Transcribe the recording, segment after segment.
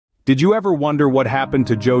Did you ever wonder what happened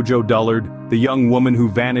to Jojo Dullard, the young woman who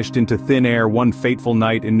vanished into thin air one fateful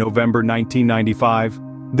night in November 1995?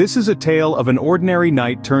 This is a tale of an ordinary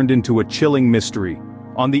night turned into a chilling mystery.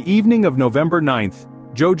 On the evening of November 9th,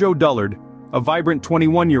 Jojo Dullard, a vibrant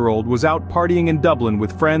 21-year-old, was out partying in Dublin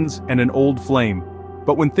with friends and an old flame.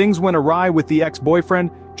 But when things went awry with the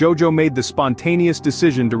ex-boyfriend, Jojo made the spontaneous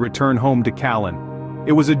decision to return home to Callan.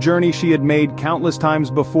 It was a journey she had made countless times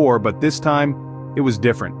before, but this time, it was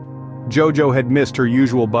different. Jojo had missed her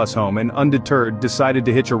usual bus home and, undeterred, decided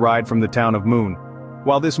to hitch a ride from the town of Moon.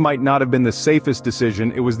 While this might not have been the safest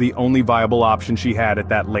decision, it was the only viable option she had at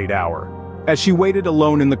that late hour. As she waited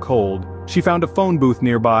alone in the cold, she found a phone booth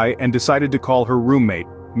nearby and decided to call her roommate,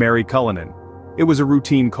 Mary Cullinan. It was a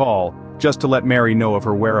routine call, just to let Mary know of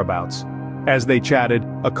her whereabouts. As they chatted,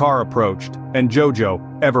 a car approached, and Jojo,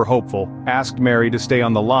 ever hopeful, asked Mary to stay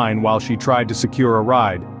on the line while she tried to secure a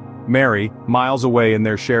ride. Mary, miles away in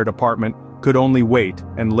their shared apartment, could only wait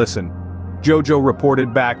and listen. Jojo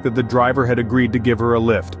reported back that the driver had agreed to give her a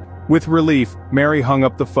lift. With relief, Mary hung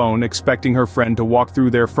up the phone expecting her friend to walk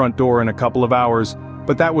through their front door in a couple of hours,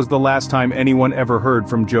 but that was the last time anyone ever heard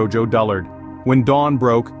from Jojo Dullard. When dawn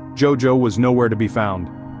broke, Jojo was nowhere to be found.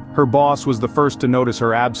 Her boss was the first to notice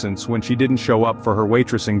her absence when she didn't show up for her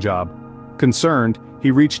waitressing job. Concerned, he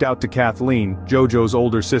reached out to Kathleen, Jojo's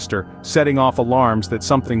older sister, setting off alarms that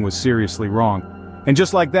something was seriously wrong. And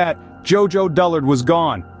just like that, Jojo Dullard was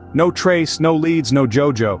gone. No trace, no leads, no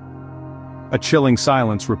Jojo. A chilling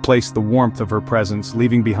silence replaced the warmth of her presence,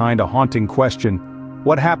 leaving behind a haunting question.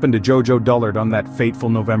 What happened to Jojo Dullard on that fateful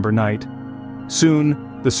November night?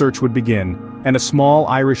 Soon, the search would begin, and a small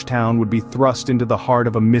Irish town would be thrust into the heart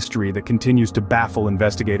of a mystery that continues to baffle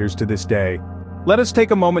investigators to this day. Let us take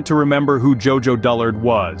a moment to remember who Jojo Dullard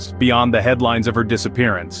was, beyond the headlines of her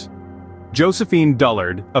disappearance. Josephine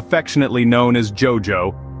Dullard, affectionately known as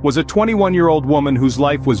Jojo, was a 21-year-old woman whose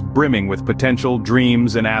life was brimming with potential,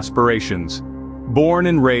 dreams, and aspirations. Born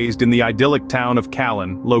and raised in the idyllic town of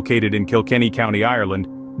Callan, located in Kilkenny County, Ireland,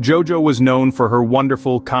 Jojo was known for her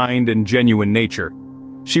wonderful, kind, and genuine nature.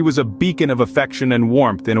 She was a beacon of affection and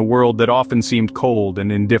warmth in a world that often seemed cold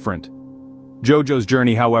and indifferent. Jojo's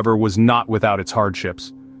journey, however, was not without its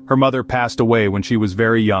hardships. Her mother passed away when she was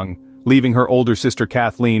very young, leaving her older sister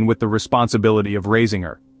Kathleen with the responsibility of raising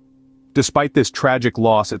her. Despite this tragic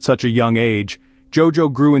loss at such a young age,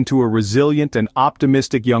 Jojo grew into a resilient and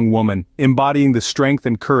optimistic young woman, embodying the strength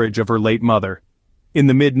and courage of her late mother. In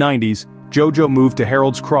the mid-90s, Jojo moved to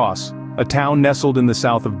Harold's Cross, a town nestled in the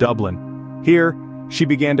south of Dublin. Here, she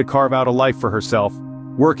began to carve out a life for herself,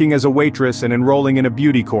 working as a waitress and enrolling in a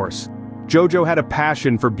beauty course. Jojo had a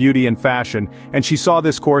passion for beauty and fashion, and she saw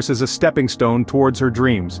this course as a stepping stone towards her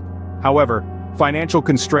dreams. However, financial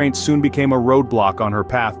constraints soon became a roadblock on her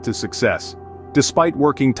path to success. Despite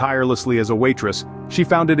working tirelessly as a waitress, she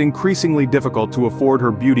found it increasingly difficult to afford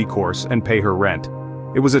her beauty course and pay her rent.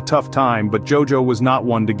 It was a tough time, but Jojo was not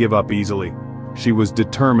one to give up easily. She was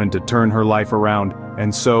determined to turn her life around,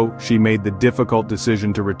 and so she made the difficult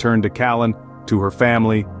decision to return to Callan, to her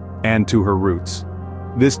family, and to her roots.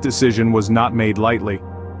 This decision was not made lightly.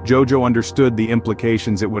 Jojo understood the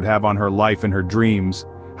implications it would have on her life and her dreams.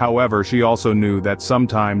 However, she also knew that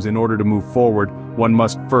sometimes in order to move forward, one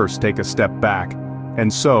must first take a step back.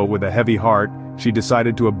 And so, with a heavy heart, she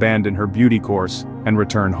decided to abandon her beauty course and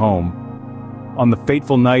return home. On the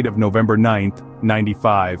fateful night of November 9th,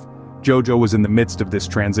 95, Jojo was in the midst of this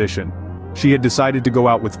transition. She had decided to go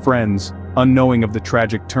out with friends, unknowing of the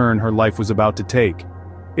tragic turn her life was about to take.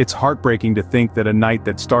 It's heartbreaking to think that a night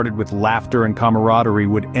that started with laughter and camaraderie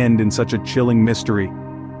would end in such a chilling mystery.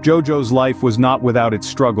 Jojo's life was not without its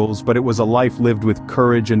struggles, but it was a life lived with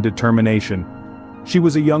courage and determination. She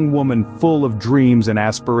was a young woman full of dreams and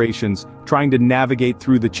aspirations, trying to navigate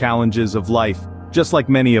through the challenges of life, just like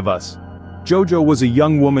many of us. Jojo was a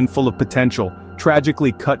young woman full of potential,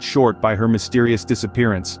 tragically cut short by her mysterious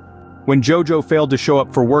disappearance. When Jojo failed to show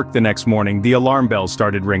up for work the next morning, the alarm bells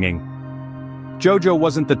started ringing. Jojo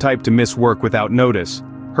wasn't the type to miss work without notice.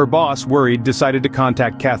 Her boss, worried, decided to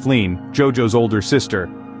contact Kathleen, Jojo's older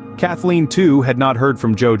sister. Kathleen, too, had not heard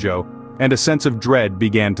from Jojo, and a sense of dread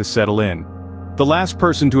began to settle in. The last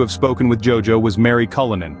person to have spoken with Jojo was Mary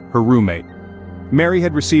Cullinan, her roommate. Mary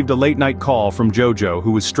had received a late-night call from Jojo,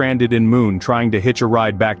 who was stranded in Moon trying to hitch a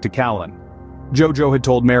ride back to Callan. Jojo had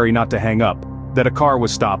told Mary not to hang up, that a car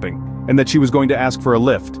was stopping, and that she was going to ask for a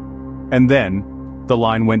lift. And then, the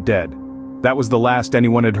line went dead. That was the last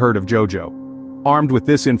anyone had heard of Jojo. Armed with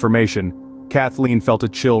this information, Kathleen felt a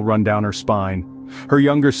chill run down her spine. Her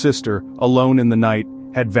younger sister, alone in the night,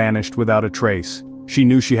 had vanished without a trace. She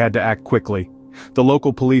knew she had to act quickly. The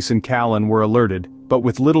local police in Callan were alerted, but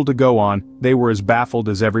with little to go on, they were as baffled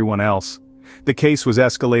as everyone else. The case was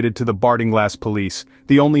escalated to the Bardinglass police,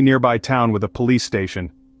 the only nearby town with a police station.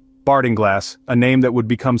 Bardinglass, a name that would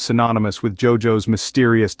become synonymous with Jojo's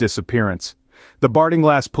mysterious disappearance. The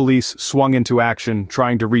Bardinglass police swung into action,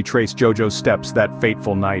 trying to retrace Jojo's steps that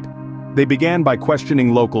fateful night. They began by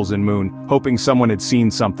questioning locals in Moon, hoping someone had seen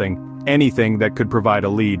something, anything that could provide a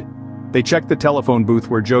lead. They checked the telephone booth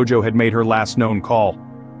where Jojo had made her last known call.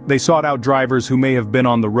 They sought out drivers who may have been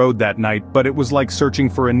on the road that night, but it was like searching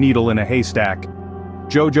for a needle in a haystack.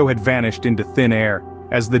 Jojo had vanished into thin air.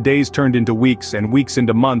 As the days turned into weeks and weeks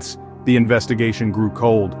into months, the investigation grew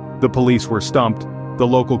cold. The police were stumped, the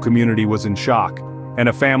local community was in shock, and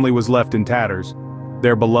a family was left in tatters.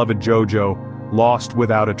 Their beloved Jojo, lost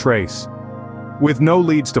without a trace. With no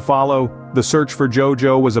leads to follow, the search for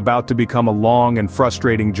Jojo was about to become a long and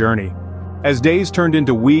frustrating journey. As days turned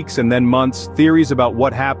into weeks and then months, theories about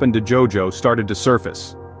what happened to Jojo started to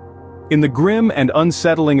surface. In the grim and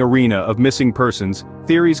unsettling arena of missing persons,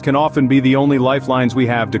 theories can often be the only lifelines we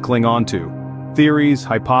have to cling on to. Theories,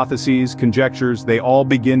 hypotheses, conjectures, they all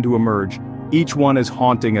begin to emerge, each one as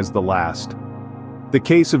haunting as the last. The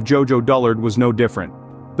case of Jojo Dullard was no different.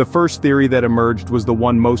 The first theory that emerged was the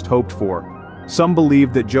one most hoped for. Some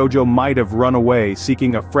believed that Jojo might have run away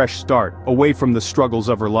seeking a fresh start, away from the struggles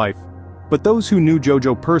of her life. But those who knew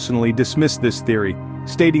Jojo personally dismissed this theory,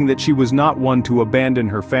 stating that she was not one to abandon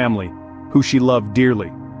her family, who she loved dearly.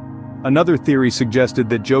 Another theory suggested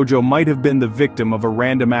that Jojo might have been the victim of a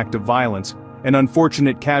random act of violence, an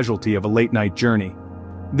unfortunate casualty of a late-night journey.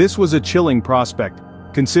 This was a chilling prospect,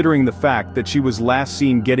 considering the fact that she was last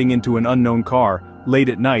seen getting into an unknown car, late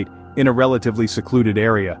at night, in a relatively secluded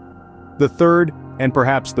area. The third, and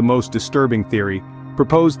perhaps the most disturbing theory,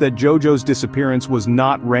 proposed that Jojo's disappearance was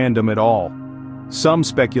not random at all. Some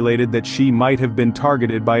speculated that she might have been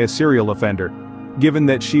targeted by a serial offender, given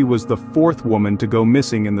that she was the fourth woman to go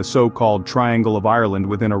missing in the so-called Triangle of Ireland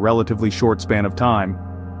within a relatively short span of time.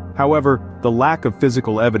 However, the lack of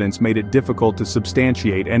physical evidence made it difficult to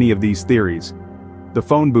substantiate any of these theories. The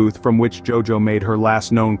phone booth from which Jojo made her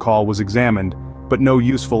last known call was examined, but no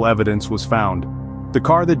useful evidence was found. The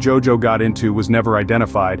car that Jojo got into was never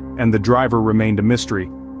identified, and the driver remained a mystery.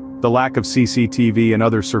 The lack of CCTV and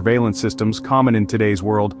other surveillance systems common in today's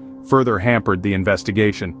world further hampered the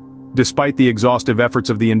investigation. Despite the exhaustive efforts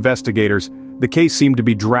of the investigators, the case seemed to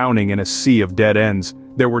be drowning in a sea of dead ends.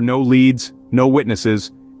 There were no leads, no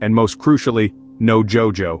witnesses, and most crucially, no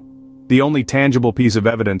Jojo. The only tangible piece of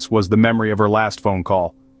evidence was the memory of her last phone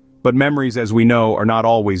call. But memories, as we know, are not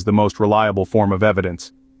always the most reliable form of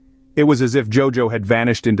evidence. It was as if Jojo had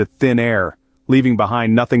vanished into thin air, leaving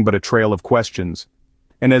behind nothing but a trail of questions.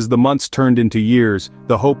 And as the months turned into years,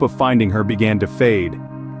 the hope of finding her began to fade.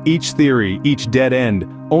 Each theory, each dead end,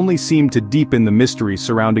 only seemed to deepen the mystery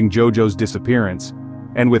surrounding Jojo's disappearance.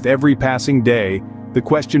 And with every passing day, the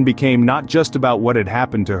question became not just about what had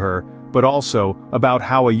happened to her, but also about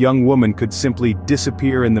how a young woman could simply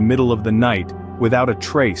disappear in the middle of the night, without a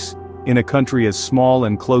trace, in a country as small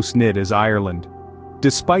and close-knit as Ireland.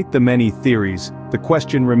 Despite the many theories, the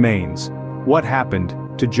question remains: what happened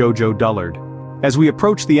to Jojo Dullard? As we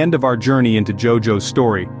approach the end of our journey into Jojo's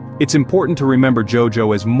story, it's important to remember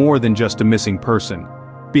Jojo as more than just a missing person.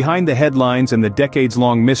 Behind the headlines and the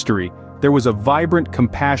decades-long mystery, there was a vibrant,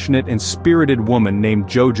 compassionate, and spirited woman named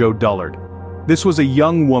Jojo Dullard. This was a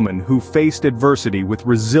young woman who faced adversity with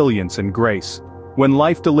resilience and grace. When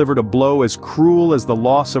life delivered a blow as cruel as the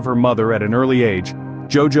loss of her mother at an early age,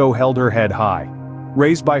 Jojo held her head high.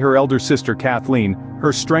 Raised by her elder sister Kathleen,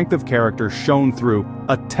 her strength of character shone through,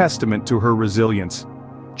 a testament to her resilience.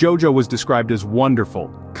 Jojo was described as wonderful,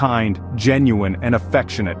 kind, genuine, and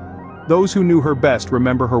affectionate. Those who knew her best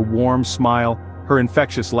remember her warm smile, her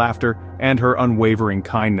infectious laughter, and her unwavering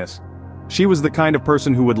kindness. She was the kind of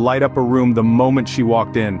person who would light up a room the moment she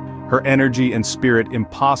walked in, her energy and spirit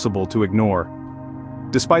impossible to ignore.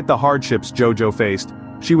 Despite the hardships Jojo faced,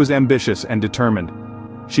 she was ambitious and determined.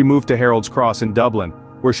 She moved to Harold's Cross in Dublin,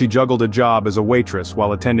 where she juggled a job as a waitress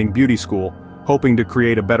while attending beauty school, hoping to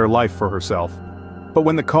create a better life for herself. But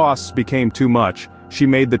when the costs became too much, she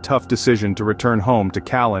made the tough decision to return home to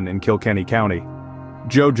Callan in Kilkenny County.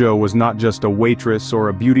 Jojo was not just a waitress or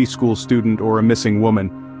a beauty school student or a missing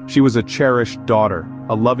woman. She was a cherished daughter,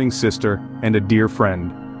 a loving sister, and a dear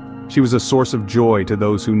friend. She was a source of joy to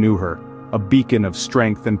those who knew her, a beacon of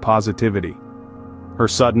strength and positivity. Her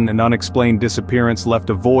sudden and unexplained disappearance left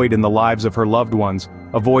a void in the lives of her loved ones,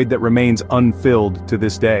 a void that remains unfilled to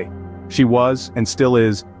this day. She was, and still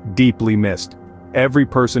is, deeply missed. Every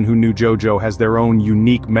person who knew Jojo has their own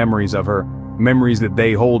unique memories of her, memories that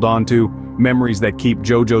they hold on to, memories that keep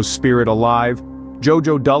Jojo's spirit alive.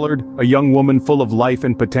 Jojo Dullard, a young woman full of life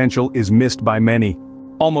and potential, is missed by many.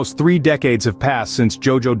 Almost 3 decades have passed since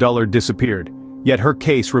Jojo Dullard disappeared, yet her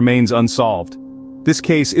case remains unsolved. This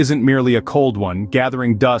case isn't merely a cold one,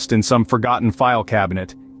 gathering dust in some forgotten file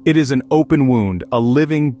cabinet. It is an open wound, a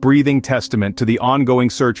living, breathing testament to the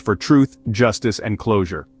ongoing search for truth, justice, and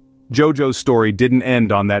closure. Jojo's story didn't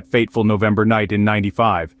end on that fateful November night in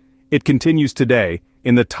 '95. It continues today,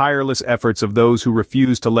 in the tireless efforts of those who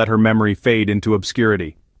refuse to let her memory fade into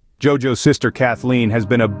obscurity. Jojo's sister Kathleen has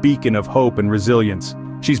been a beacon of hope and resilience.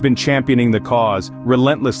 She's been championing the cause,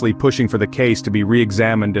 relentlessly pushing for the case to be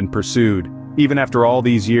re-examined and pursued. Even after all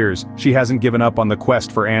these years, she hasn't given up on the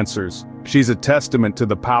quest for answers. She's a testament to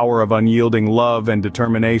the power of unyielding love and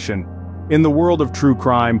determination. In the world of true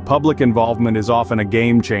crime, public involvement is often a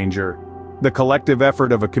game changer. The collective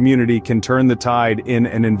effort of a community can turn the tide in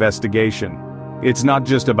an investigation. It's not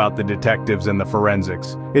just about the detectives and the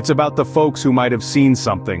forensics. It's about the folks who might have seen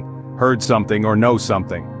something, heard something, or know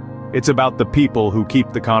something. It's about the people who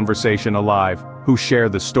keep the conversation alive, who share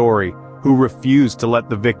the story, who refuse to let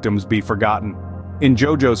the victims be forgotten. In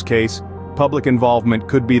Jojo's case, public involvement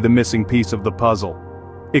could be the missing piece of the puzzle.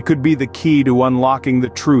 It could be the key to unlocking the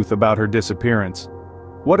truth about her disappearance.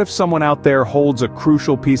 What if someone out there holds a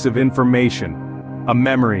crucial piece of information? A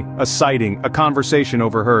memory, a sighting, a conversation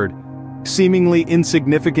overheard. Seemingly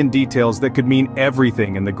insignificant details that could mean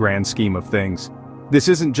everything in the grand scheme of things. This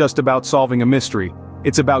isn't just about solving a mystery.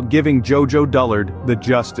 It's about giving Jojo Dullard the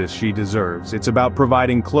justice she deserves. It's about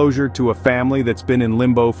providing closure to a family that's been in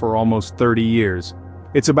limbo for almost 30 years.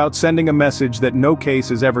 It's about sending a message that no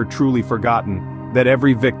case is ever truly forgotten, that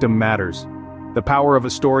every victim matters. The power of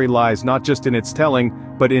a story lies not just in its telling,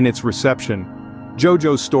 but in its reception.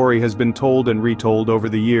 Jojo's story has been told and retold over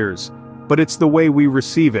the years, but it's the way we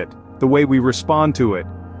receive it, the way we respond to it,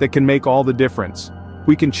 that can make all the difference.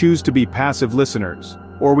 We can choose to be passive listeners,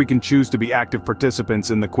 or we can choose to be active participants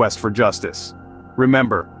in the quest for justice.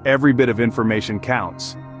 Remember, every bit of information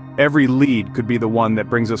counts. Every lead could be the one that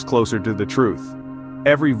brings us closer to the truth.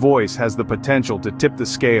 Every voice has the potential to tip the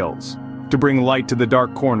scales, to bring light to the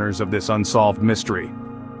dark corners of this unsolved mystery.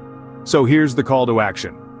 So here's the call to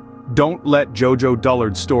action. Don't let Jojo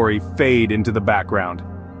Dullard's story fade into the background.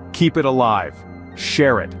 Keep it alive,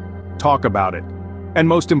 share it, talk about it, and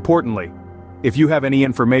most importantly, if you have any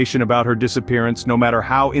information about her disappearance, no matter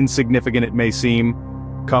how insignificant it may seem,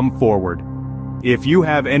 come forward. If you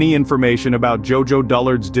have any information about Jojo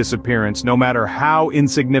Dullard's disappearance, no matter how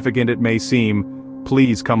insignificant it may seem,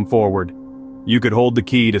 please come forward. You could hold the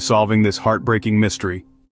key to solving this heartbreaking mystery.